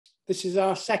This is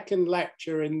our second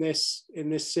lecture in this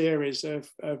series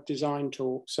of design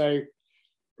talks. So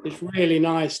it's really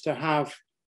nice to have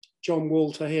John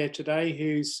Walter here today,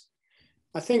 who's,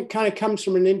 I think, kind of comes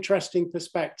from an interesting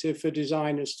perspective for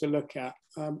designers to look at.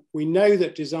 We know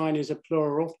that design is a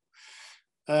plural,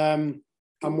 and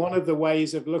one of the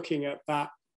ways of looking at that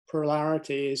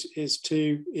plurality is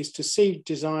to see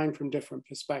design from different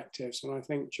perspectives. And I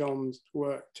think John's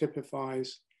work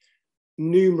typifies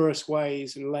numerous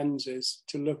ways and lenses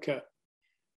to look at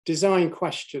design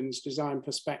questions, design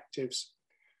perspectives.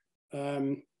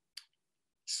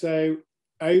 So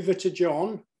over to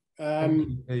John.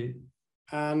 And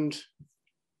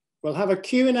we'll have a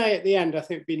Q&A at the end. I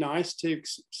think it'd be nice to,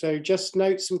 so just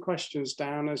note some questions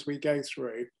down as we go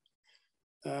through,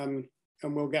 and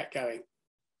we'll get going.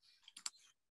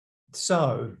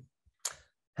 So,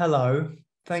 hello,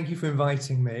 thank you for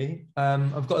inviting me.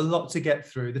 I've got a lot to get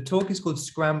through. The talk is called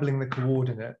Scrambling the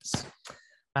Coordinates,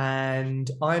 and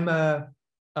I'm a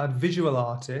visual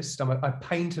artist. I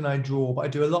paint and I draw, but I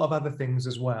do a lot of other things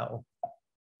as well.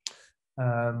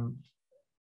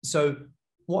 So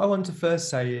what I want to first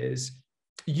say is,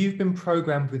 you've been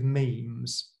programmed with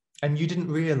memes and you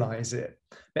didn't realize it.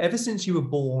 But ever since you were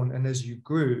born and as you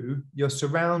grew, your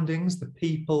surroundings, the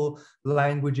people,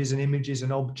 languages and images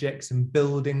and objects and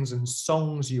buildings and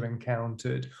songs you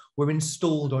encountered were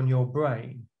installed on your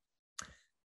brain.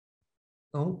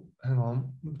 Oh, hang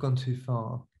on, we've gone too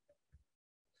far.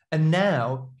 And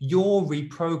now you're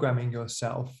reprogramming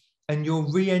yourself and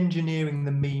you're re-engineering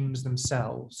the memes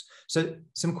themselves. So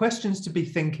some questions to be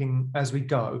thinking as we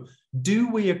go.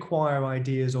 Do we acquire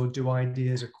ideas or do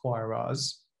ideas acquire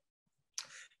us?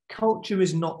 Culture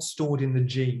is not stored in the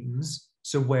genes,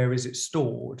 so where is it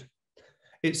stored?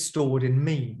 It's stored in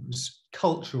memes,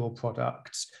 cultural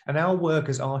products, and our work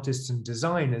as artists and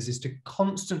designers is to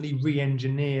constantly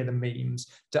re-engineer the memes,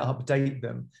 to update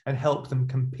them and help them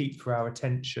compete for our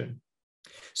attention.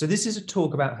 So this is a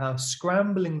talk about how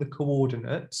scrambling the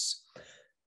coordinates,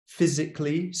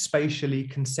 physically, spatially,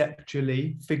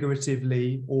 conceptually,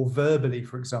 figuratively, or verbally,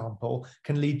 for example,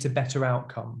 can lead to better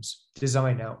outcomes,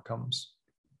 design outcomes.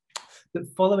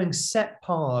 That following set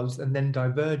paths and then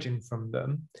diverging from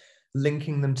them,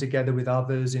 linking them together with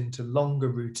others into longer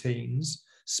routines,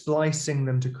 splicing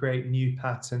them to create new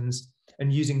patterns,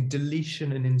 and using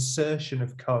deletion and insertion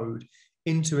of code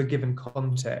into a given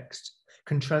context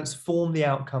can transform the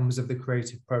outcomes of the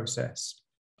creative process.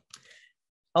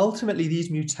 Ultimately,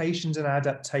 these mutations and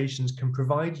adaptations can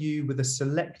provide you with a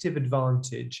selective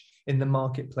advantage in the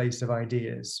marketplace of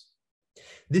ideas.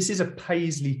 This is a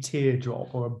Paisley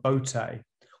teardrop or a bote,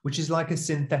 which is like a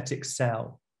synthetic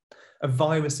cell, a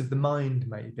virus of the mind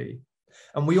maybe.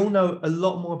 And we all know a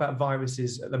lot more about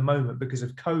viruses at the moment because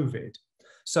of COVID.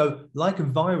 So like a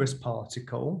virus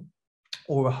particle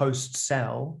or a host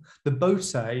cell, the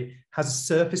bote has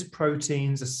surface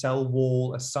proteins, a cell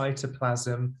wall, a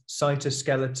cytoplasm,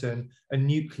 cytoskeleton, a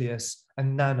nucleus,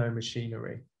 and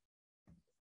nanomachinery.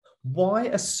 Why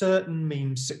are certain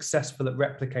memes successful at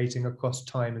replicating across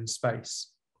time and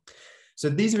space? So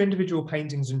these are individual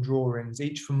paintings and drawings,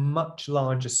 each from much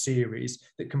larger series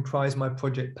that comprise my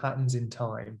project patterns in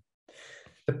time.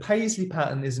 The Paisley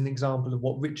pattern is an example of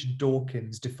what Richard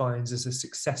Dawkins defines as a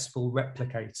successful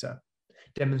replicator,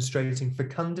 demonstrating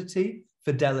fecundity,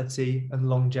 fidelity, and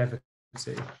longevity.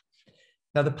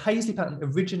 Now, the Paisley pattern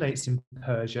originates in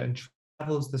Persia and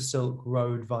travels the Silk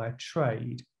Road via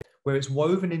trade, where it's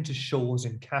woven into shawls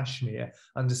in Kashmir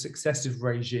under successive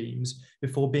regimes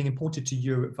before being imported to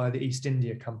Europe via the East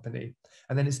India Company.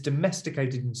 And then it's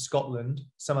domesticated in Scotland,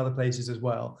 some other places as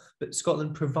well, but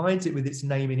Scotland provides it with its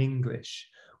name in English,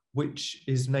 which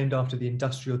is named after the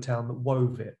industrial town that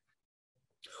wove it.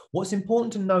 What's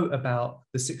important to note about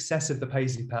the success of the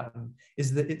Paisley pattern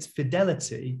is that its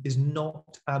fidelity is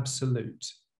not absolute.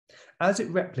 As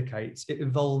it replicates, it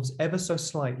evolves ever so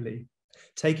slightly,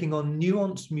 taking on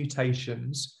nuanced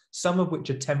mutations, some of which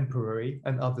are temporary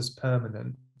and others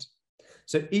permanent.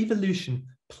 So evolution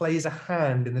plays a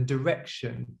hand in the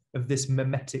direction of this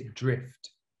mimetic drift.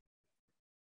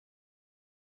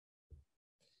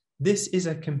 This is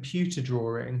a computer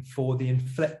drawing for the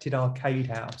Inflected Arcade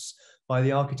House by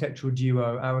the architectural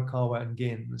duo Arakawa and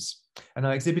Ginz. And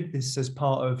I exhibited this as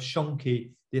part of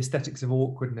Shonky, The Aesthetics of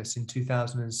Awkwardness in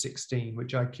 2016,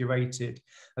 which I curated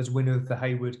as winner of the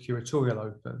Hayward Curatorial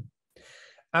Open.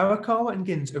 Arakawa and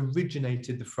Ginz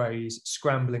originated the phrase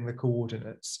scrambling the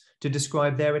coordinates to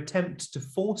describe their attempts to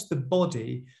force the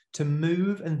body to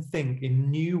move and think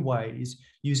in new ways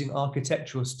using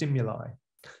architectural stimuli,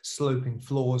 sloping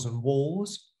floors and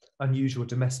walls, unusual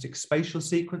domestic spatial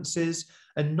sequences,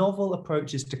 and novel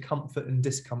approaches to comfort and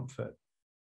discomfort.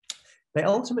 They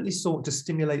ultimately sought to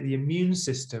stimulate the immune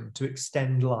system to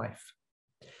extend life.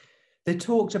 They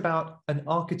talked about an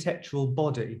architectural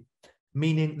body,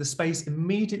 meaning the space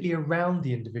immediately around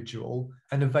the individual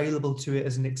and available to it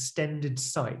as an extended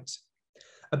site,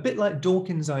 a bit like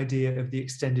Dawkins' idea of the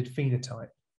extended phenotype.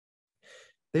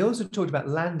 They also talked about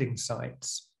landing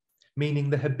sites, meaning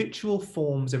the habitual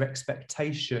forms of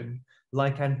expectation,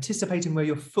 like anticipating where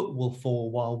your foot will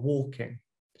fall while walking,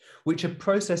 which are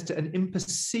processed at an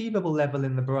imperceivable level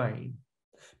in the brain,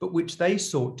 but which they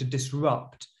sought to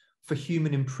disrupt for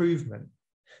human improvement,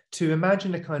 to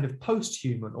imagine a kind of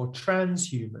post-human or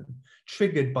transhuman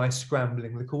triggered by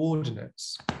scrambling the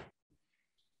coordinates.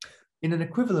 In an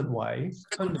equivalent way,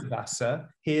 Hundertwasser,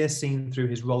 here seen through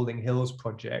his Rolling Hills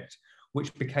project,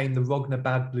 which became the Rogner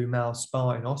Bad Blumau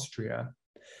Spa in Austria,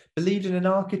 believed in an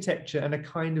architecture and a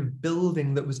kind of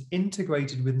building that was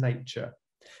integrated with nature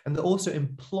and that also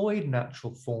employed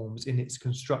natural forms in its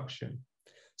construction,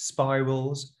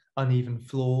 spirals, uneven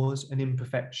floors, and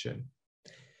imperfection.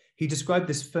 He described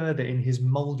this further in his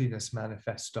Moldiness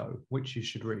Manifesto, which you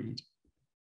should read.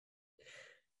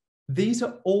 These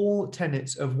are all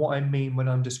tenets of what I mean when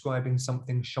I'm describing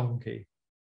something shonky.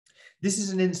 This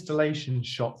is an installation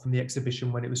shot from the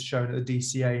exhibition when it was shown at the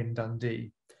DCA in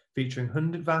Dundee, featuring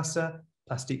Hundertwasser,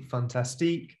 Plastique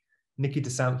Fantastique, Niki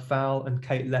de Saint-Phal and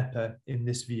Kate Lepper in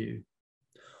this view.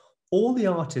 All the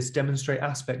artists demonstrate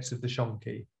aspects of the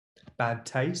shonky: bad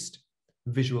taste,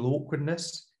 visual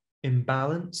awkwardness,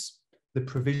 imbalance, the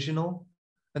provisional,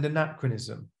 and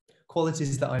anachronism,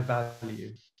 qualities that I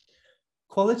value.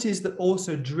 Qualities that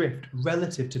also drift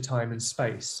relative to time and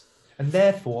space, and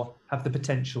therefore have the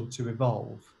potential to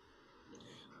evolve.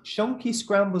 Shonky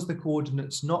scrambles the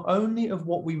coordinates not only of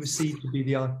what we receive to be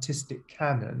the artistic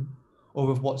canon, or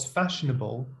of what's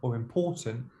fashionable or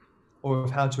important, or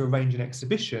of how to arrange an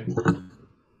exhibition,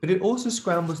 but it also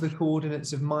scrambles the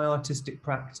coordinates of my artistic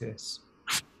practice.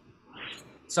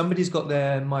 Somebody's got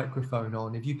their microphone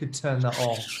on. If you could turn that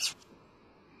off.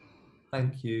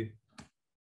 Thank you.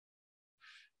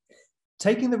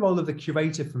 Taking the role of the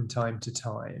curator from time to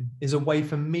time is a way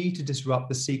for me to disrupt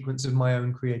the sequence of my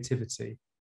own creativity.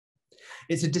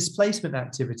 It's a displacement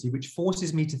activity which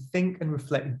forces me to think and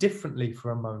reflect differently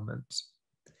for a moment.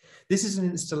 This is an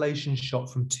installation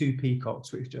shot from Two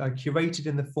Peacocks, which I curated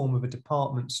in the form of a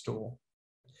department store.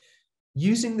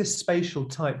 Using this spatial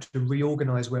type to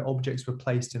reorganize where objects were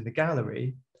placed in the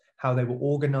gallery, how they were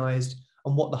organized,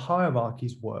 and what the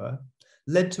hierarchies were,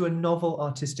 led to a novel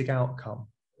artistic outcome.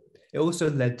 It also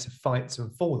led to fights and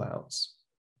fallouts.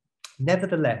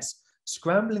 Nevertheless,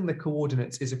 scrambling the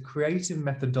coordinates is a creative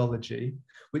methodology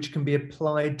which can be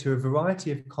applied to a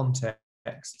variety of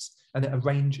contexts and at a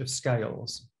range of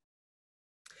scales.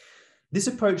 This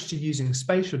approach to using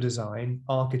spatial design,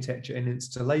 architecture, and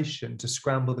installation to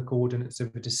scramble the coordinates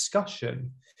of a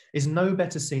discussion is no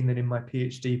better seen than in my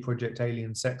PhD project,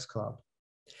 Alien Sex Club.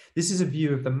 This is a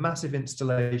view of the massive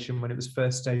installation when it was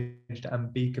first staged at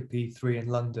Ambika P3 in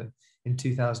London in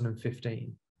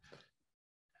 2015.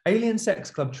 Alien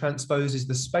Sex Club transposes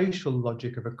the spatial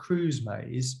logic of a cruise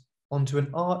maze onto an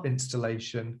art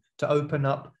installation to open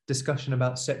up discussion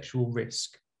about sexual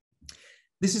risk.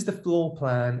 This is the floor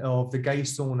plan of the gay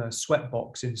sauna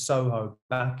Sweatbox in Soho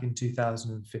back in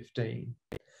 2015.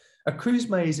 A cruise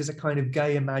maze is a kind of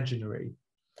gay imaginary.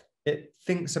 It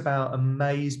thinks about a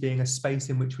maze being a space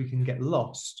in which we can get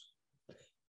lost.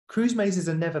 Cruise mazes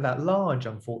are never that large,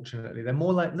 unfortunately. They're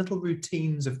more like little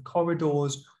routines of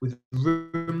corridors with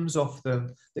rooms off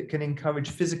them that can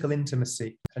encourage physical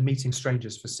intimacy and meeting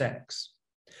strangers for sex.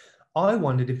 I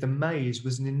wondered if the maze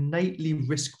was an innately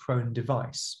risk-prone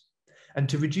device. And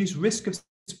to reduce risk of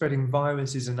spreading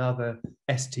viruses and other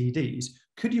STDs,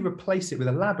 could you replace it with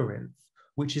a labyrinth,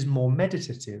 which is more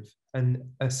meditative and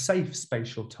a safe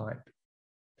spatial type?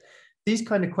 These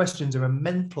kind of questions are a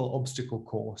mental obstacle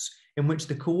course in which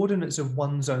the coordinates of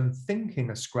one's own thinking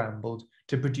are scrambled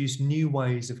to produce new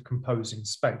ways of composing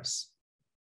space.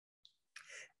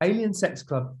 Alien Sex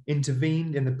Club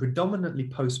intervened in the predominantly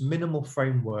post-minimal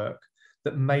framework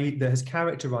that has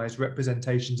characterized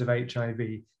representations of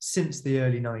HIV since the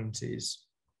early 90s.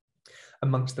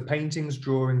 Amongst the paintings,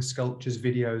 drawings, sculptures,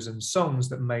 videos, and songs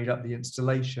that made up the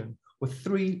installation were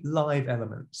 3 live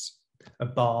elements: a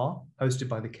bar hosted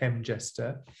by the Chem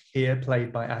Jester, here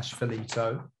played by Ash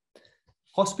Filito.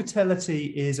 Hospitality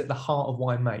is at the heart of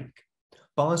what I make.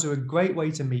 Bars are a great way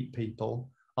to meet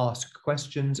people, ask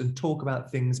questions, and talk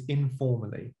about things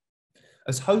informally.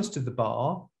 As host of the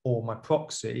bar, or my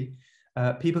proxy,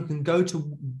 people can go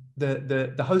to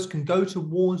the host can go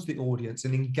towards the audience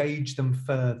and engage them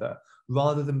further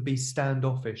rather than be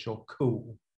standoffish or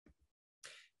cool.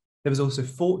 There was also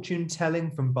fortune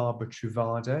telling from Barbara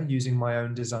Truvada using my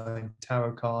own designed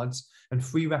tarot cards, and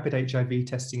free rapid HIV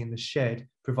testing in the shed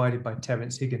provided by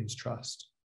Terence Higgins Trust.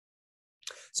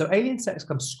 So Alien Sex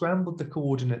Club scrambled the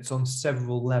coordinates on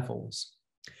several levels.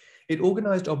 It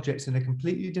organised objects in a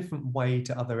completely different way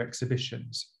to other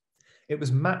exhibitions. It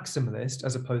was maximalist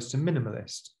as opposed to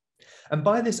minimalist. And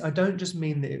by this, I don't just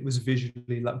mean that it was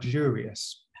visually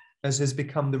luxurious, as has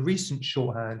become the recent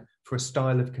shorthand for a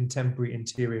style of contemporary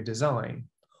interior design,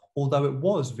 although it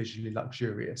was visually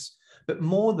luxurious. But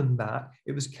more than that,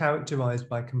 it was characterised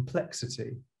by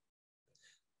complexity.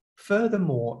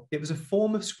 Furthermore, it was a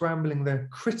form of scrambling the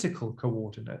critical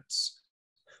coordinates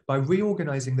by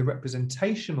reorganising the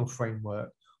representational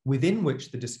framework within which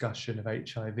the discussion of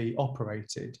HIV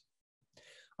operated.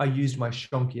 I used my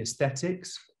shonky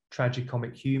aesthetics,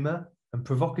 tragicomic humour, and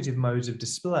provocative modes of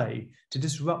display to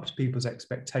disrupt people's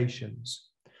expectations,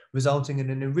 resulting in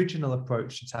an original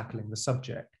approach to tackling the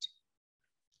subject.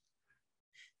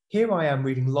 Here I am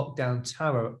reading Lockdown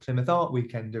Tarot at Plymouth Art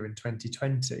Weekender in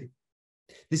 2020.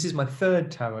 This is my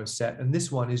third tarot set, and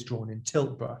this one is drawn in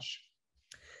tilt brush.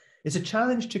 It's a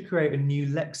challenge to create a new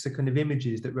lexicon of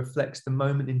images that reflects the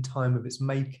moment in time of its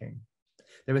making.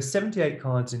 There are 78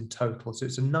 cards in total, so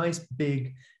it's a nice,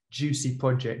 big, juicy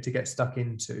project to get stuck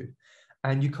into.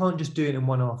 And you can't just do it in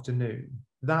one afternoon.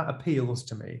 That appeals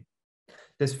to me.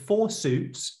 There's 4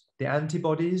 suits: the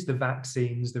antibodies, the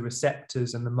vaccines, the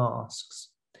receptors, and the masks.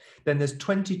 Then there's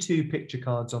 22 picture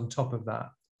cards on top of that,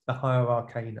 the higher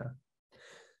arcana.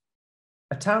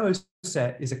 A tarot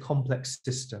set is a complex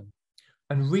system,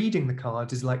 and reading the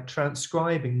cards is like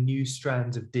transcribing new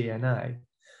strands of DNA,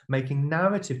 making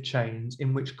narrative chains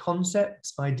in which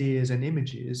concepts, ideas, and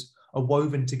images are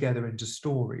woven together into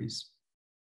stories.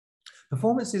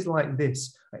 Performances like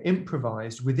this are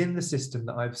improvised within the system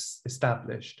that I've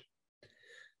established.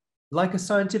 Like a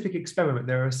scientific experiment,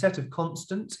 there are a set of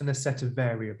constants and a set of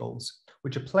variables,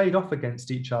 which are played off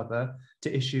against each other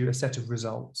to issue a set of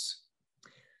results.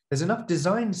 There's enough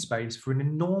design space for an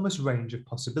enormous range of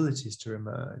possibilities to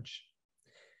emerge.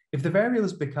 If the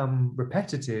variables become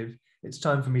repetitive, it's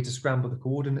time for me to scramble the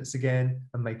coordinates again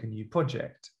and make a new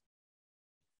project.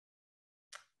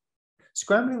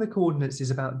 Scrambling the coordinates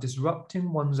is about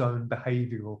disrupting one's own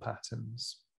behavioural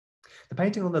patterns. The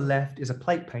painting on the left is a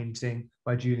plate painting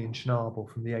by Julian Schnabel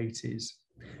from the 80s,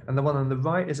 and the one on the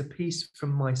right is a piece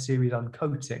from my series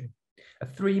Uncoating, a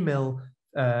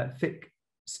 3mm thick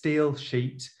steel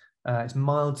sheet. It's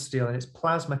mild steel and it's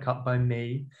plasma cut by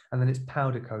me, and then it's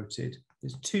powder coated.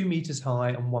 It's 2 meters high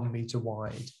and 1 meter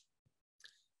wide.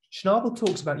 Schnabel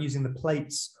talks about using the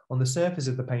plates on the surface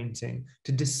of the painting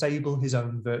to disable his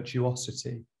own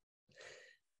virtuosity.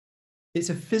 It's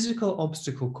a physical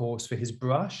obstacle course for his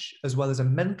brush, as well as a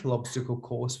mental obstacle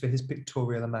course for his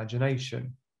pictorial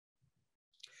imagination.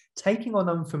 Taking on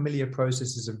unfamiliar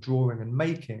processes of drawing and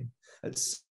making at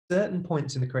certain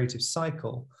points in the creative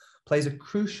cycle plays a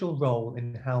crucial role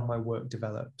in how my work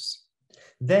develops.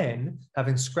 Then,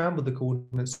 having scrambled the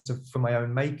coordinates for my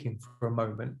own making for a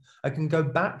moment, I can go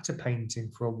back to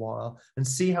painting for a while and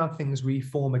see how things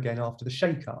reform again after the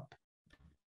shake-up.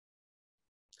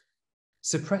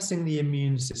 Suppressing the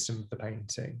immune system of the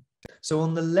painting. So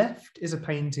on the left is a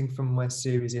painting from my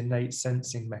series Innate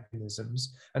Sensing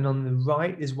Mechanisms, and on the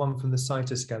right is one from the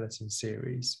Cytoskeleton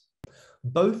series.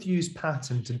 Both use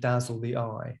pattern to dazzle the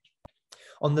eye.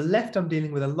 On the left, I'm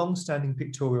dealing with a long-standing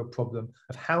pictorial problem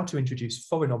of how to introduce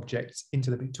foreign objects into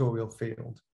the pictorial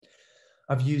field.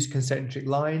 I've used concentric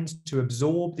lines to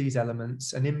absorb these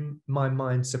elements, and in my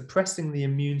mind, suppressing the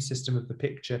immune system of the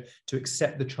picture to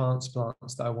accept the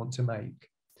transplants that I want to make.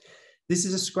 This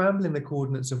is a scrambling the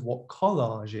coordinates of what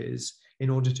collage is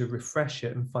in order to refresh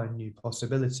it and find new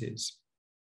possibilities.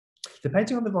 The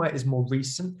painting on the right is more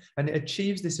recent, and it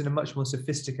achieves this in a much more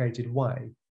sophisticated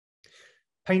way.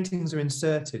 Paintings are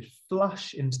inserted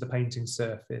flush into the painting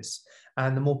surface,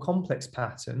 and the more complex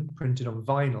pattern, printed on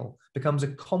vinyl, becomes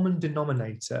a common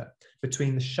denominator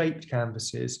between the shaped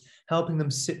canvases, helping them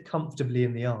sit comfortably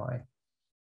in the eye.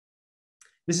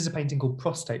 This is a painting called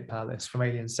Prostate Palace from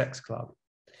Alien Sex Club.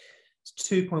 It's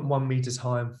 2.1 meters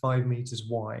high and 5 meters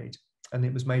wide, and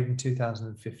it was made in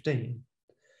 2015.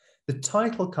 The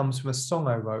title comes from a song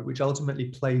I wrote, which ultimately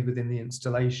played within the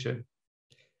installation.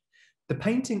 The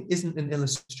painting isn't an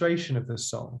illustration of the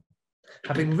song.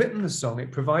 Having written the song,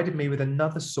 it provided me with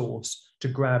another source to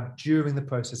grab during the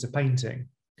process of painting.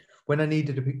 When I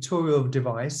needed a pictorial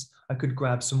device, I could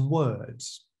grab some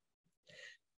words.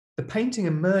 The painting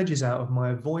emerges out of my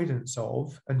avoidance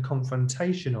of and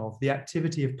confrontation of the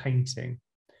activity of painting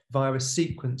via a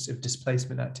sequence of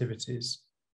displacement activities.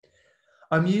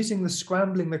 I'm using the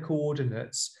scrambling the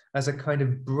coordinates as a kind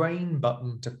of brain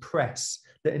button to press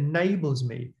that enables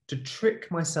me to trick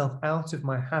myself out of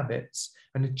my habits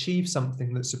and achieve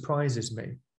something that surprises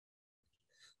me.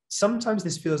 Sometimes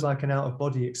this feels like an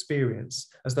out-of-body experience,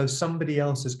 as though somebody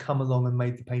else has come along and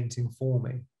made the painting for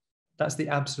me. That's the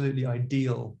absolutely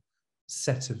ideal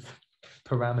set of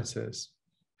parameters.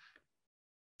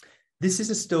 This is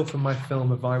a still from my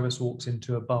film A Virus Walks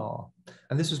into a Bar,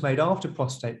 and this was made after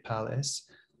Prostate Palace,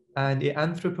 and it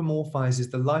anthropomorphizes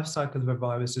the life cycle of a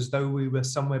virus as though we were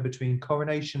somewhere between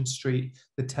Coronation Street,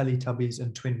 the Teletubbies,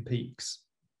 and Twin Peaks.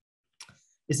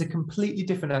 It's a completely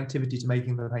different activity to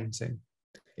making the painting.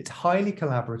 It's highly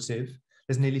collaborative.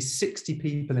 There's nearly 60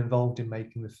 people involved in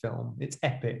making the film. It's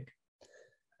epic.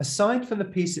 Aside from the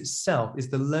piece itself is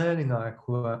the learning I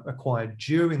acquired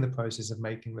during the process of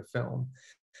making the film,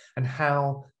 and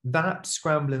how that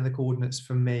scrambling the coordinates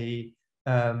for me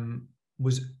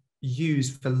was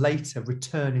used for later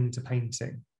returning to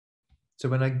painting. So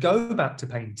when I go back to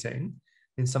painting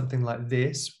in something like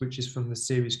this, which is from the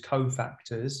series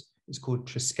Cofactors, it's called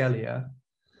Triskelion,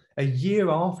 a year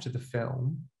after the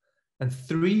film and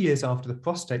 3 years after the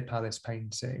Prostate Palace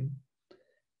painting,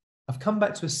 I've come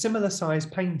back to a similar size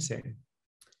painting.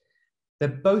 They're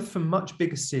both from much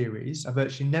bigger series. I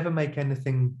virtually never make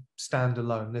anything stand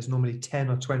alone. There's normally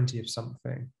 10 or 20 of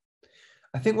something.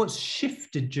 I think what's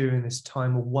shifted during this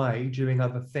time away, during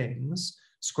other things,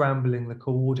 scrambling the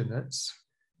coordinates,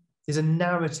 is a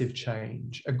narrative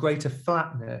change, a greater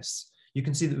flatness. You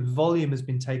can see that volume has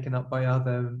been taken up by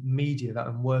other media that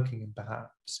I'm working in,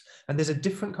 perhaps. And there's a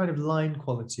different kind of line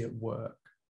quality at work.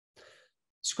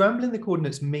 Scrambling the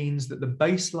coordinates means that the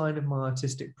baseline of my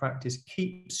artistic practice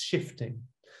keeps shifting.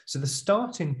 So the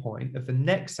starting point of the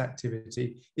next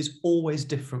activity is always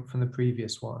different from the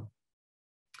previous one.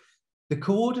 The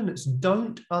coordinates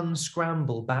don't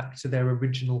unscramble back to their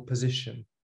original position.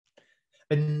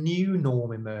 A new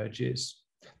norm emerges.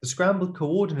 The scrambled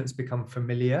coordinates become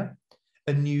familiar.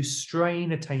 A new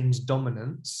strain attains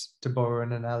dominance, to borrow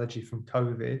an analogy from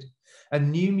COVID,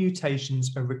 and new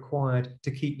mutations are required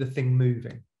to keep the thing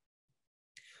moving.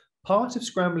 Part of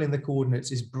scrambling the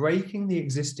coordinates is breaking the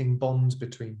existing bonds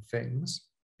between things,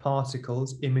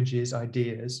 particles, images,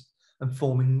 ideas, and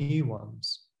forming new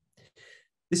ones.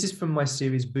 This is from my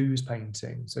series Booze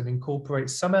Paintings and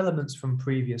incorporates some elements from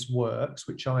previous works,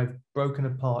 which I've broken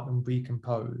apart and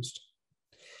recomposed.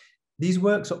 These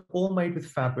works are all made with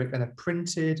fabric and are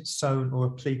printed, sewn, or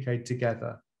appliqued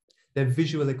together. They're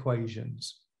visual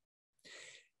equations.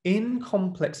 In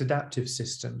complex adaptive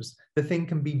systems, the thing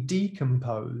can be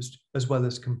decomposed as well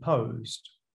as composed.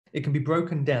 It can be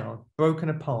broken down, broken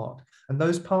apart, and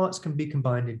those parts can be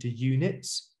combined into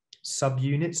units,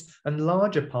 subunits, and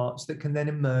larger parts that can then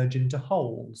emerge into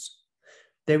wholes.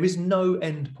 There is no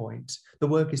end point. The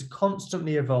work is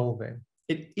constantly evolving.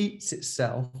 It eats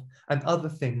itself and other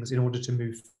things in order to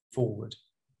move forward.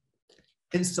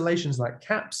 Installations like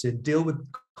Capsid deal with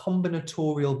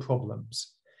combinatorial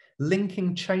problems,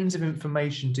 linking chains of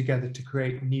information together to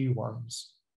create new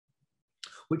ones,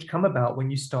 which come about when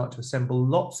you start to assemble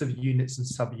lots of units and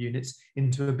subunits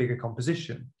into a bigger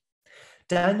composition.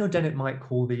 Daniel Dennett might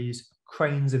call these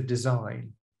cranes of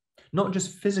design, not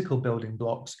just physical building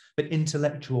blocks, but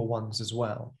intellectual ones as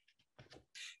well.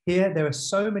 Here, there are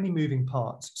so many moving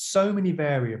parts, so many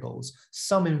variables,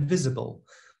 some invisible,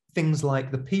 things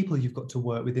like the people you've got to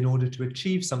work with in order to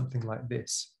achieve something like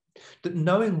this, that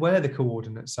knowing where the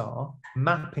coordinates are,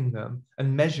 mapping them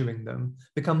and measuring them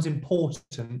becomes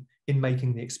important in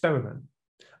making the experiment.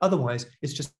 Otherwise,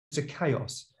 it's just a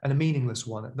chaos and a meaningless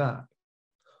one at that.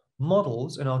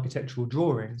 Models and architectural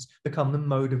drawings become the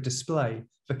mode of display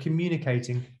for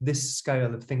communicating this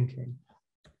scale of thinking.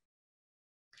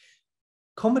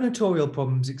 Combinatorial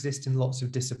problems exist in lots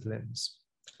of disciplines.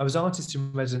 I was artist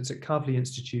in residence at Kavli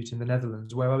Institute in the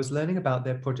Netherlands, where I was learning about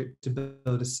their project to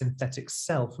build a synthetic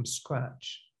cell from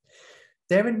scratch.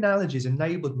 Their analogies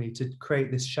enabled me to create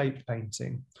this shaped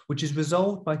painting, which is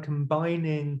resolved by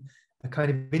combining a kind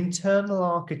of internal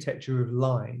architecture of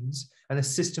lines and a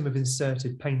system of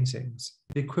inserted paintings,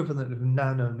 the equivalent of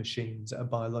nanomachines at a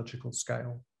biological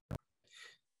scale.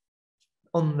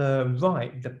 On the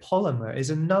right, the polymer is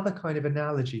another kind of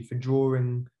analogy for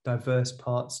drawing diverse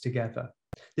parts together.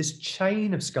 This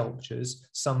chain of sculptures,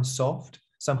 some soft,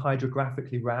 some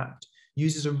hydrographically wrapped,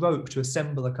 uses a rope to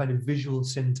assemble a kind of visual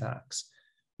syntax.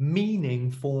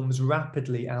 Meaning forms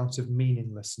rapidly out of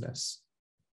meaninglessness.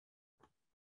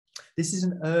 This is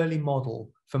an early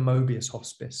model for Mobius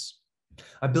Hospice.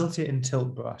 I built it in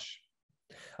Tiltbrush.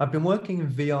 I've been working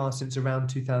in VR since around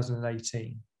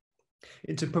 2018.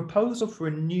 It's a proposal for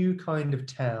a new kind of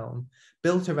town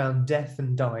built around death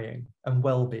and dying and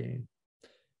well-being.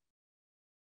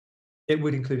 It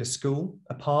would include a school,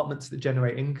 apartments that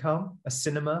generate income, a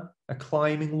cinema, a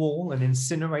climbing wall, an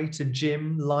incinerator,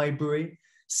 gym, library,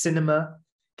 cinema,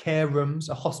 care rooms,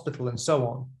 a hospital, and so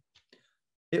on.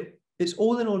 It's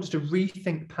all in order to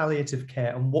rethink palliative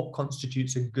care and what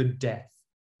constitutes a good death.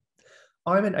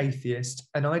 I'm an atheist,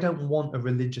 and I don't want a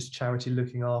religious charity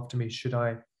looking after me should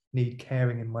I need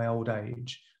caring in my old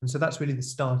age. And so that's really the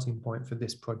starting point for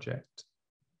this project.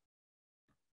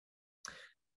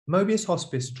 Mobius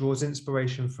Hospice draws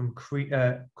inspiration from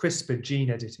CRISPR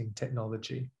gene editing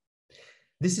technology.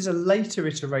 This is a later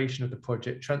iteration of the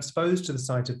project transposed to the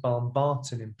site of Barn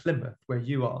Barton in Plymouth, where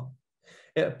you are.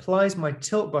 It applies my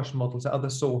tilt brush model to other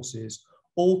sources,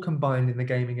 all combined in the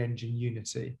gaming engine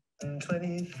Unity.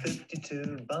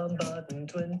 2052, Barn Barton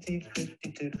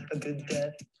 2052, a good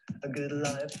death, a good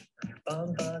life,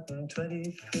 Barn Barton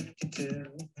 2052.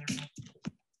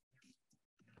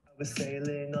 I was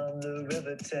sailing on the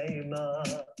River Tamar,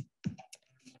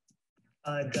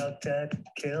 I docked at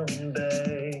Kiln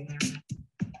Bay.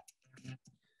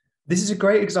 This is a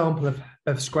great example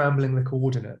of scrambling the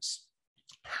coordinates.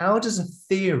 How does a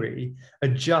theory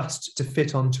adjust to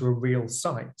fit onto a real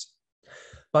site?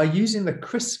 By using the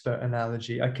CRISPR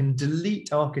analogy, I can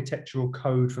delete architectural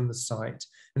code from the site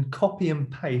and copy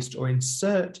and paste or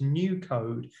insert new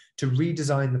code to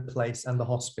redesign the place and the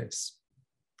hospice.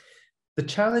 The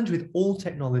challenge with all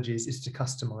technologies is to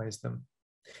customize them.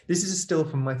 This is a still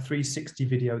from my 360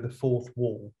 video, The Fourth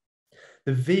Wall.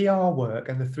 The VR work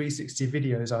and the 360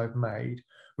 videos I've made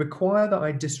require that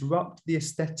I disrupt the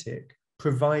aesthetic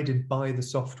provided by the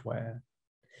software.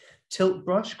 Tilt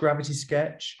brush, gravity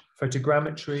sketch,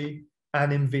 photogrammetry,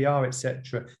 and in VR,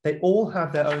 etc. They all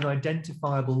have their own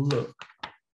identifiable look.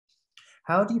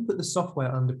 How do you put the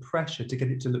software under pressure to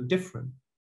get it to look different,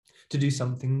 to do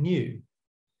something new,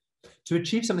 to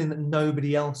achieve something that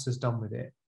nobody else has done with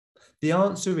it? The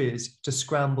answer is to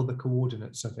scramble the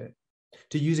coordinates of it,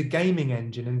 to use a gaming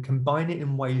engine and combine it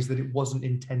in ways that it wasn't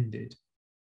intended.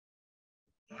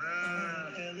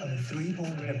 I'm a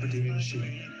three-horned Hebridean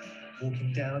sheep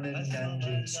walking down a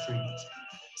Nanjing street,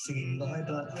 singing My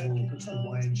Black Wool puts the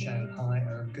wine in Shanghai, and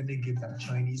I'm going to give that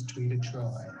Chinese tweed a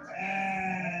try.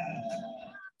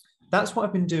 That's what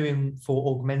I've been doing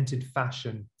for Augmented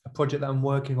Fashion, a project that I'm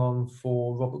working on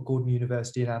for Robert Gordon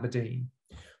University in Aberdeen,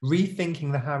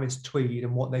 rethinking the Harris tweed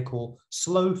and what they call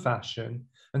slow fashion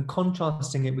and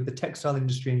contrasting it with the textile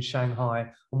industry in Shanghai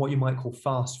and what you might call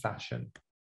fast fashion.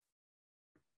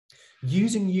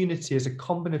 Using Unity as a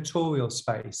combinatorial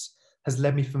space has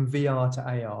led me from VR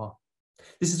to AR.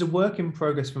 This is a work in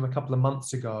progress from a couple of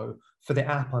months ago for the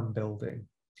app I'm building.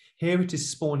 Here it is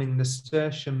spawning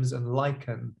nasturtiums and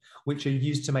lichen, which are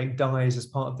used to make dyes as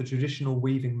part of the traditional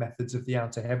weaving methods of the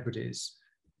Outer Hebrides.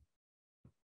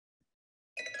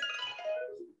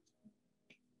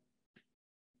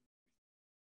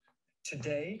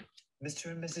 Today, Mr.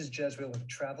 and Mrs. Jezreel have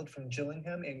traveled from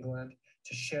Gillingham, England,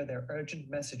 to share their urgent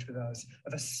message with us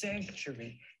of a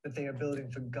sanctuary that they are building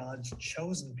for God's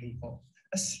chosen people,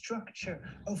 a structure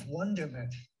of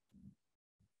wonderment.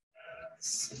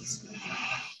 This is the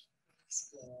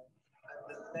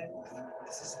length,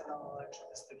 this is large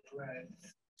as the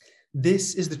breadth.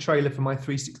 This is the trailer for my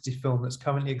 360 film that's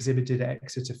currently exhibited at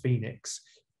Exeter Phoenix.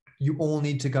 You all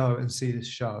need to go and see this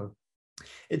show.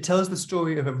 It tells the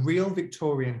story of a real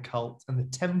Victorian cult and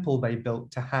the temple they built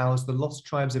to house the lost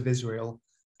tribes of Israel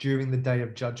during the Day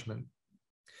of Judgment.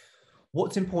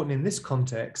 What's important in this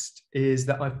context is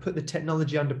that I've put the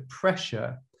technology under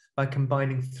pressure by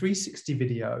combining 360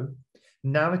 video,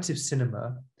 narrative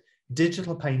cinema,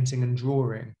 digital painting, and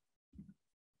drawing.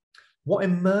 What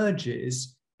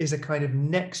emerges is a kind of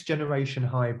next generation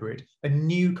hybrid, a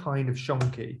new kind of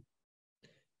shonky.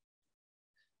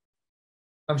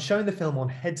 I'm showing the film on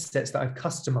headsets that I've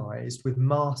customized with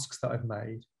masks that I've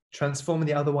made, transforming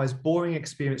the otherwise boring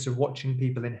experience of watching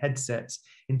people in headsets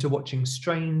into watching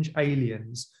strange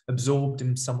aliens absorbed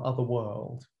in some other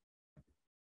world.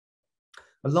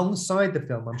 Alongside the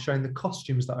film, I'm showing the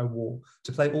costumes that I wore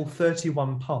to play all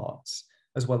 31 parts,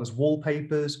 as well as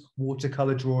wallpapers,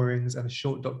 watercolor drawings, and a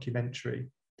short documentary.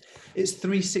 It's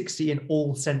 360 in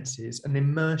all senses, an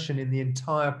immersion in the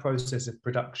entire process of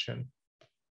production.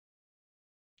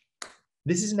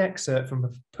 This is an excerpt from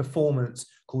a performance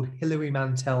called Hilary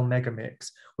Mantel Megamix,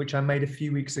 which I made a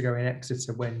few weeks ago in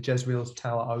Exeter when Jezreel's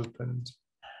Tower opened.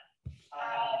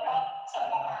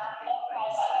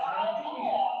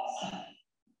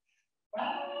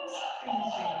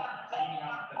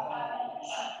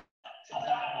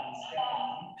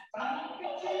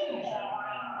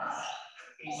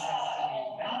 He says to me,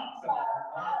 not for the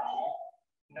money,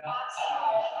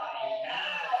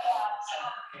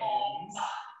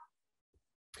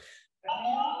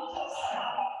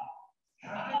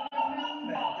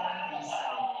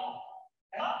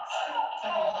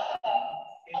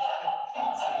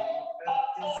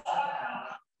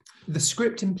 The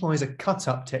script employs a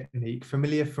cut-up technique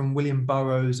familiar from William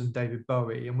Burroughs and David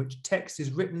Bowie, in which text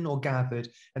is written or gathered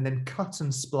and then cut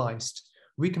and spliced,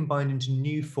 recombined into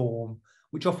new form,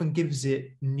 which often gives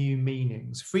it new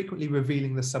meanings, frequently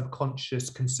revealing the subconscious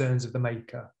concerns of the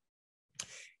maker.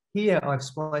 Here, I've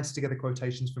spliced together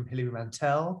quotations from Hilary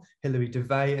Mantel, Hilary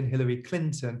Devey, and Hillary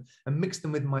Clinton, and mixed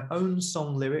them with my own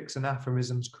song lyrics and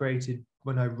aphorisms created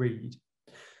when I read.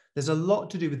 There's a lot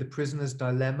to do with the prisoner's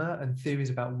dilemma and theories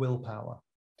about willpower.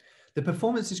 The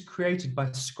performance is created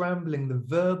by scrambling the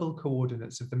verbal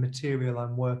coordinates of the material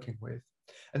I'm working with.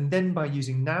 And then by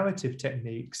using narrative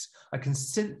techniques, I can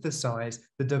synthesize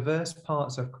the diverse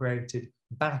parts I've created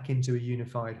back into a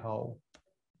unified whole.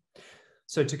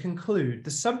 So to conclude,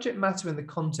 the subject matter in the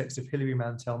context of Hilary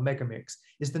Mantel Megamix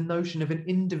is the notion of an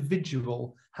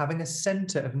individual having a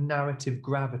center of narrative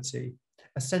gravity,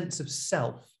 a sense of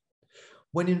self,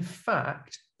 when in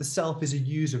fact, the self is a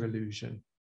user illusion.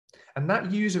 And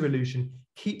that user illusion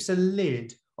keeps a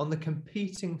lid on the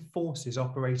competing forces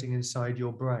operating inside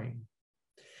your brain.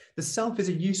 The self is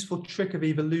a useful trick of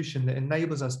evolution that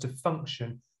enables us to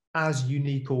function as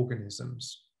unique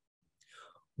organisms.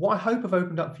 What I hope I've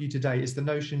opened up for you today is the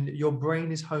notion that your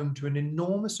brain is home to an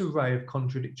enormous array of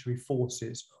contradictory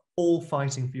forces, all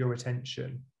fighting for your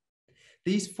attention.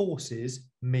 These forces,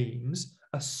 memes,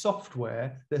 are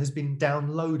software that has been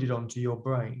downloaded onto your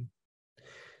brain.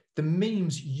 The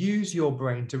memes use your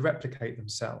brain to replicate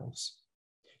themselves.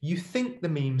 You think the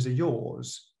memes are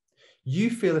yours.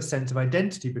 You feel a sense of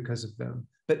identity because of them,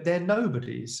 but they're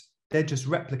nobody's. They're just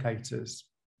replicators.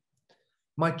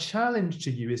 My challenge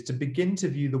to you is to begin to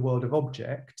view the world of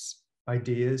objects,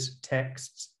 ideas,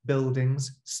 texts,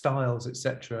 buildings, styles,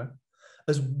 etc.,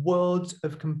 as worlds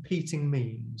of competing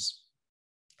memes.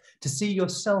 To see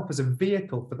yourself as a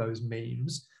vehicle for those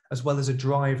memes, as well as a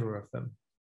driver of them.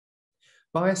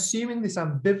 By assuming this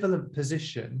ambivalent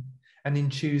position and in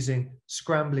choosing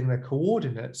scrambling the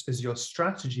coordinates as your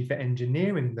strategy for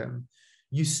engineering them,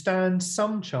 you stand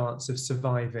some chance of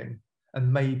surviving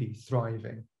and maybe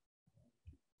thriving.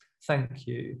 Thank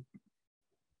you.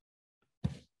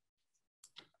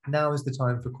 Now is the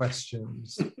time for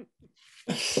questions.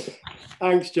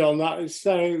 Thanks, John. That was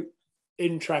so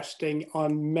interesting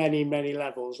on many, many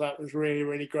levels. That was really,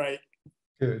 really great.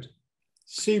 Good.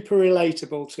 Super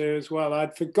relatable too as well.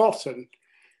 I'd forgotten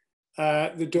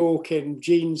the Dawkins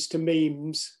genes to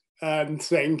memes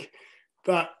thing,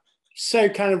 but so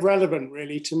kind of relevant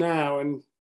really to now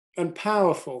and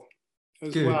powerful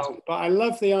as Good. well. But I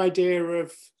love the idea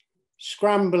of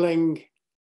scrambling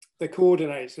the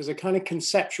coordinates as a kind of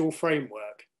conceptual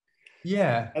framework.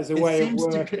 Yeah, as a way of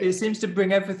working. It seems to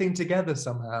bring everything together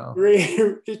somehow.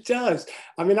 Really, it does.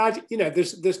 I mean,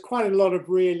 there's quite a lot of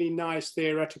really nice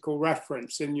theoretical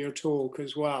reference in your talk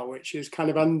as well, which is kind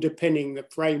of underpinning the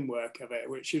framework of it,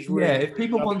 which is really. Yeah, if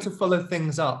people lovely. want to follow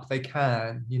things up, they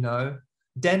can, you know.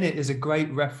 Dennett is a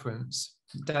great reference,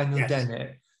 Daniel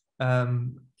Dennett,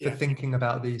 for thinking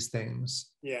about these things.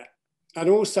 Yeah. And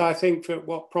also, I think that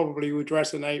what probably would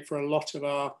resonate for a lot of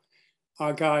our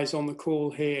guys on the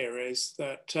call here is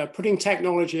that putting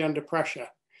technology under pressure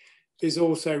is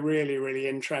also really, really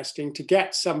interesting to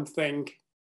get something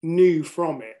new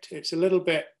from it. It's a little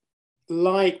bit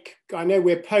like, I know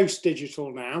we're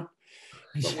post-digital now,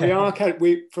 but we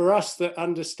are for us that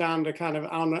understand a kind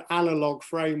of analog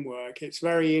framework, it's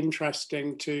very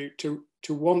interesting to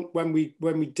want, when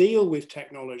we deal with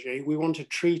technology, we want to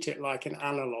treat it like an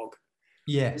analog.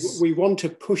 Yes. We want to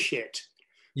push it.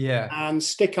 Yeah. And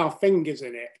stick our fingers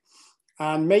in it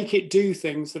and make it do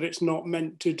things that it's not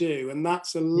meant to do. And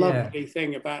that's a lovely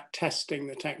thing about testing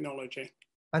the technology.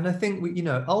 And I think,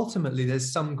 ultimately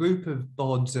there's some group of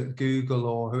bods at Google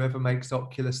or whoever makes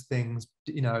Oculus things,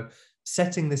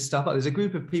 setting this stuff up. There's a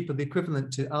group of people, the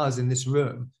equivalent to us in this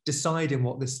room, deciding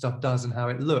what this stuff does and how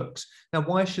it looks. Now,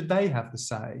 why should they have the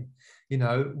say?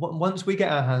 Once we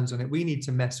get our hands on it, we need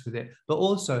to mess with it. But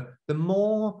also, the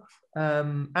more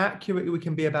accurate we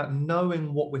can be about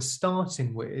knowing what we're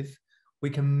starting with, we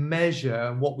can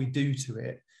measure what we do to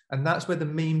it. And that's where the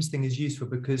memes thing is useful,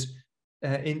 because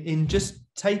in just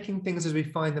taking things as we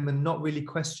find them and not really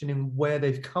questioning where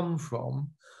they've come from,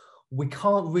 we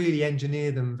can't really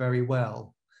engineer them very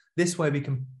well. This way we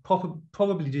can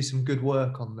probably do some good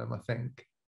work on them, I think.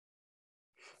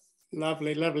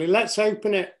 Lovely, lovely. Let's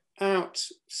open it out.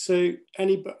 So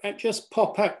just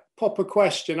pop a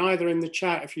question either in the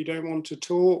chat if you don't want to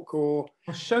talk, or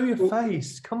show your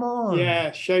face. Come on.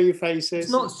 Yeah, show your faces. It's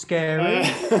not scary.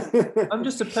 I'm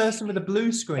just a person with a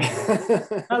blue screen.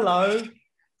 Hello.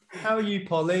 How are you,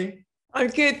 Polly? I'm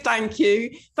good, thank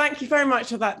you. Thank you very much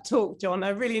for that talk, John. I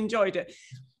really enjoyed it.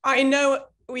 I know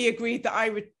we agreed that I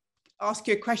would ask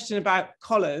you a question about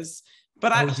collars,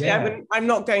 but actually I'm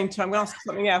not going to. I'm going to ask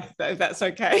something else, if that's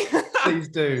okay. Please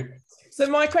do. So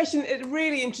my question is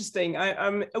really interesting.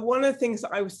 One of the things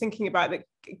that I was thinking about that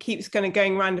keeps kind of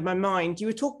going around in my mind,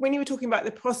 when you were talking about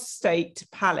the prostate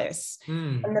palace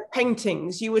and the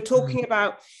paintings, you were talking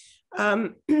about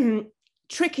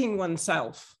tricking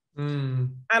oneself.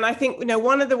 And I think,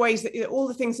 one of the ways that all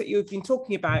the things that you've been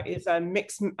talking about is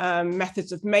mixed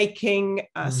methods of making,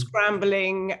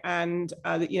 scrambling, and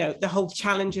the whole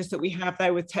challenges that we have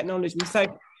there with technology.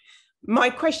 So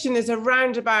my question is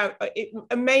around about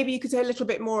maybe you could say a little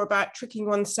bit more about tricking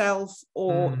oneself,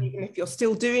 or even if you're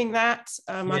still doing that.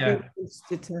 I'd be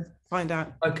interested to find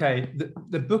out. Okay,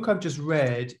 the book I've just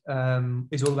read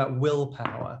is all about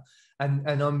willpower, and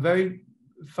I'm very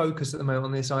focused at the moment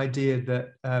on this idea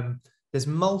that there's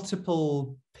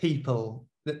multiple people,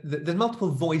 there's multiple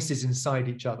voices inside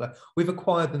each other. We've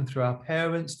acquired them through our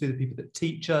parents, through the people that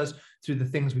teach us, through the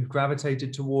things we've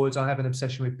gravitated towards. I have an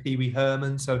obsession with Pee Wee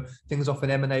Herman, so things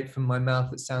often emanate from my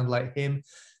mouth that sound like him.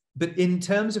 But in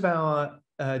terms of our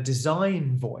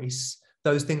design voice,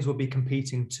 those things will be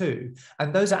competing too.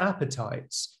 And those are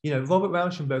appetites. Robert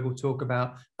Rauschenberg will talk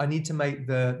about, I need to make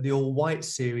the all-white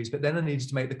series, but then I needed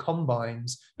to make the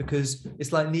combines because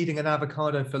it's like needing an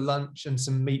avocado for lunch and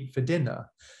some meat for dinner.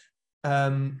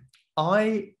 Once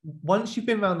you've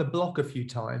been around the block a few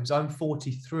times, I'm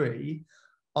 43.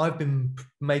 I've been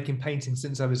making paintings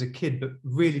since I was a kid, but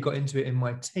really got into it in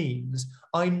my teens.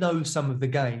 I know some of the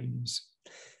games.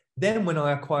 Then when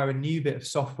I acquire a new bit of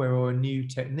software or a new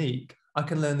technique, I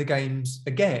can learn the games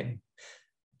again.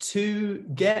 To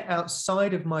get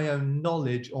outside of my own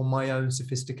knowledge or my own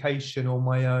sophistication or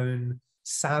my own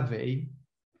savvy,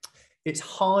 it's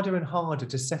harder and harder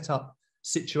to set up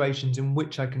situations in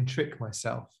which I can trick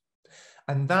myself.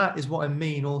 And that is what I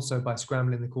mean also by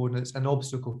scrambling the coordinates and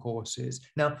obstacle courses.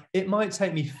 Now, it might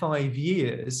take me 5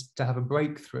 years to have a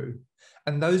breakthrough,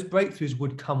 and those breakthroughs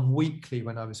would come weekly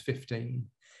when I was 15.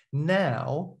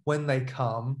 Now, when they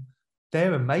come,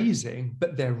 they're amazing,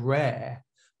 but they're rare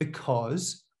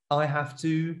because I have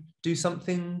to do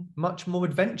something much more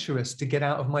adventurous to get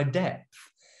out of my depth.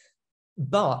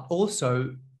 But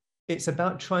also, it's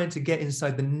about trying to get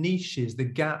inside the niches, the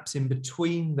gaps in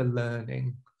between the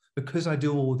learning. Because I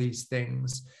do all these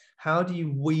things, how do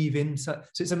you weave inside?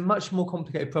 So it's a much more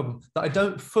complicated problem that I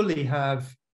don't fully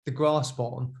have the grasp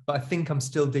on, but I think I'm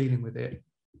still dealing with it.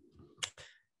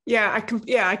 Yeah,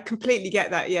 I completely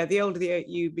get that. Yeah, the older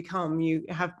you become, you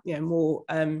have more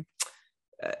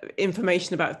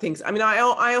information about things. I mean, I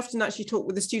often actually talk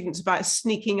with the students about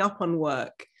sneaking up on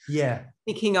work. Yeah,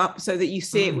 sneaking up so that you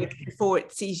see it before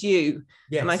it sees you.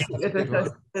 Yes, and I think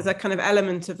there's a kind of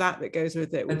element of that goes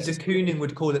with it. And de Kooning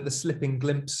would call it the slipping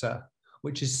glimpser,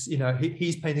 which is,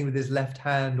 he's painting with his left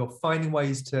hand or finding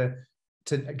ways to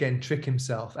again trick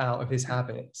himself out of his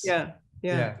habits.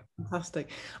 Yeah, fantastic.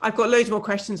 I've got loads more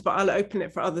questions, but I'll open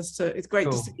it for others. So it's great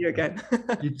to see you again.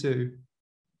 You too.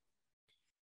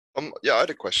 I had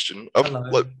a question.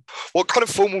 What kind of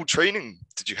formal training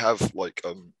did you have,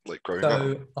 growing up?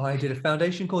 So I did a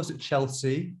foundation course at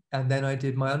Chelsea, and then I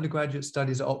did my undergraduate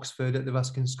studies at Oxford at the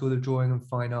Ruskin School of Drawing and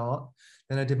Fine Art.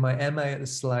 Then I did my MA at the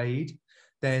Slade.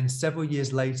 Then several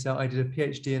years later, I did a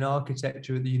PhD in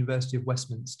architecture at the University of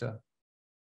Westminster.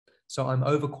 So I'm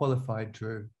overqualified,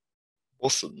 Drew.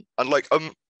 Awesome. And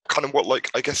kind of what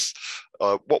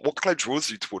kind of draws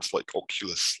you towards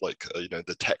Oculus,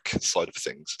 the tech side of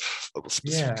things? What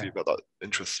specifically about that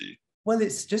interests you? Well,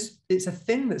 it's a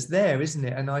thing that's there, isn't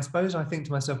it? And I suppose I think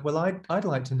to myself, well, I'd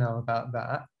like to know about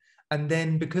that. And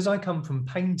then because I come from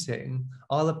painting,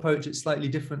 I'll approach it slightly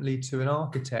differently to an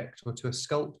architect or to a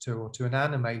sculptor or to an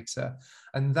animator.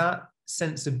 And that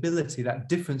sensibility, that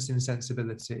difference in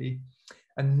sensibility,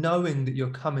 and knowing that you're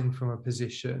coming from a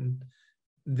position,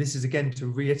 this is again to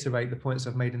reiterate the points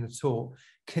I've made in the talk,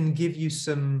 can give you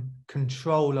some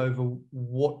control over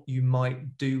what you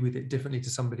might do with it differently to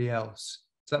somebody else.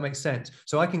 Does that make sense?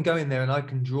 So I can go in there and I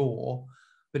can draw,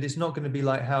 but it's not going to be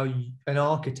like how an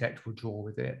architect would draw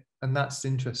with it. And that's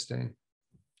interesting.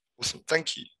 Awesome.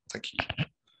 Thank you. Thank you.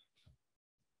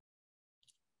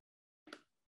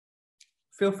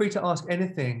 Feel free to ask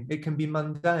anything. It can be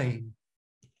mundane.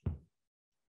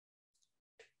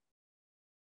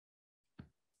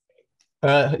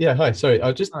 Hi, sorry.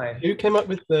 Hi. Who came up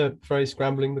with the phrase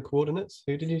scrambling the coordinates?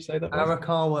 Who did you say that was?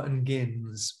 Arakawa and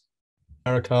Ginz.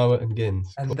 Arakawa and Ginz.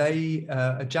 And they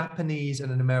are Japanese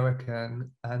and an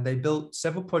American, and they built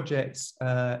several projects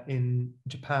in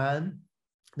Japan.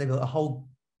 They built a whole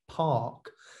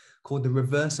park called the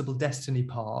Reversible Destiny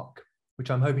Park, which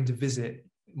I'm hoping to visit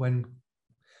when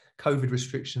COVID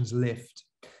restrictions lift.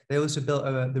 They also built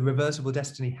the Reversible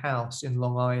Destiny House in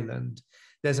Long Island.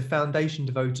 There's a foundation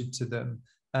devoted to them.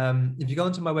 If you go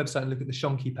onto my website and look at the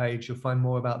Shonky page, you'll find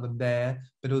more about them there,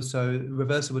 but also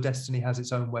Reversible Destiny has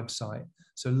its own website.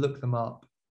 So look them up.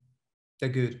 They're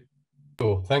good.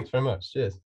 Cool. Thanks very much.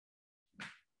 Cheers.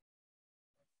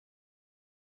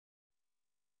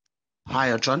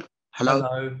 Hi, John. Hello.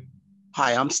 Hello.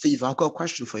 Hi, I'm Steve. I've got a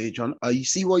question for you, John. You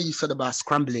see what you said about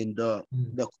scrambling the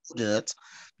coordinates?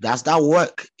 Does that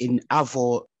work in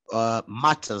other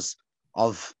matters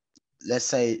of, let's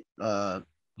say,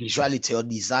 visuality or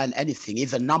design, anything,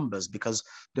 even numbers? Because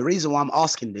the reason why I'm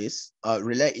asking this,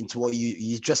 relating to what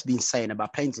you've just been saying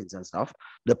about paintings and stuff,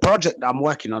 the project that I'm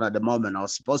working on at the moment, I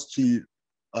was supposed to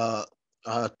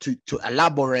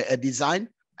elaborate a design,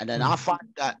 and then I find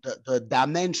that the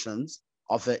dimensions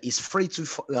of it is 3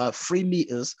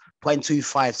 meters,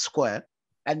 0.25 square,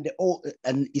 and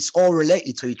it's all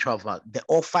related to each other. They're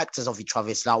all factors of each other.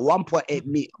 It's like 1.8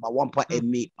 meter by 1.8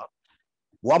 meter,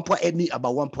 1.8 meter by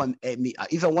 1.8 meter.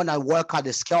 Even when I work out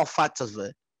the scale factors,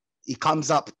 it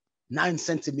comes up 9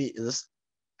 centimeters.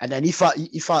 And then if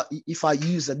I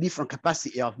use a different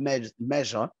capacity of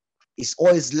measure, it's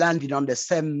always landing on the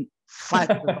same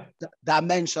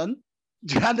dimension.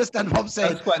 Do you understand what I'm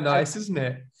saying? That's quite nice, isn't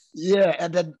it? Yeah,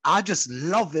 and then I just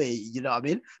love it, you know what I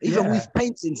mean? Even with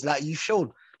paintings, like you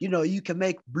showed, you know, you can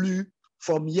make blue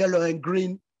from yellow and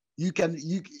green. You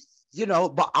know,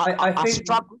 but I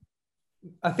struggle.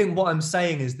 I think what I'm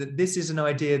saying is that this is an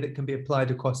idea that can be applied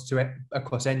across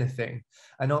anything.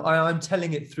 And I'm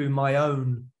telling it through my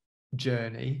own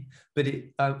journey, but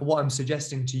what I'm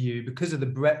suggesting to you, because of the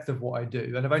breadth of what I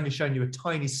do, and I've only shown you a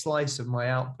tiny slice of my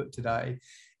output today,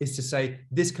 is to say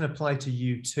this can apply to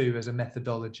you too as a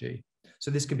methodology. So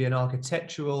this could be an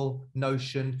architectural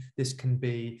notion, this can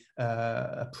be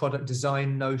a product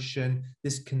design notion,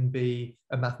 this can be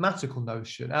a mathematical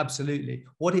notion, absolutely.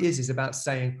 What it is about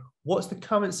saying, what's the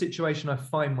current situation I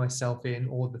find myself in,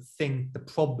 or the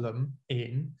problem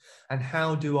in, and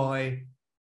how do I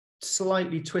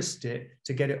slightly twist it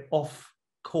to get it off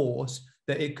course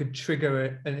that it could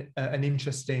trigger an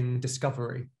interesting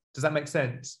discovery. Does that make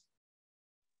sense?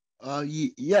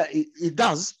 Yeah, it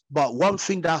does. But one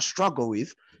thing that I struggle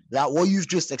with, that what you've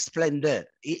just explained there,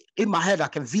 in my head, I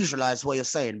can visualize what you're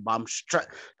saying, but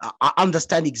I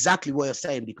understand exactly what you're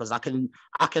saying, because I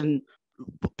can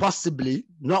possibly,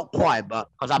 not quite, but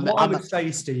because I would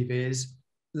say, Steve, is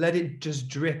let it just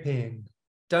drip in.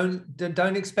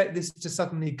 Don't expect this to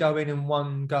suddenly go in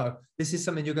one go. This is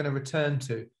something you're going to return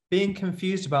to. Being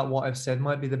confused about what I've said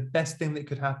might be the best thing that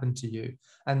could happen to you.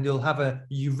 And you'll have a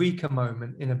eureka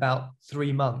moment in about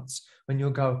 3 months when you'll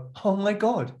go, oh my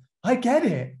God, I get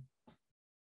it.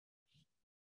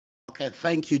 Okay,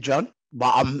 thank you, John.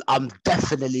 But I'm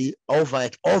definitely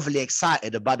overly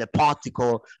excited about the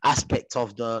particle aspect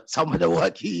of some of the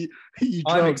work you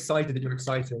I'm excited that you're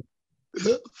excited.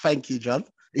 Thank you, John.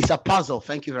 It's a puzzle.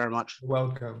 Thank you very much. You're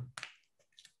welcome.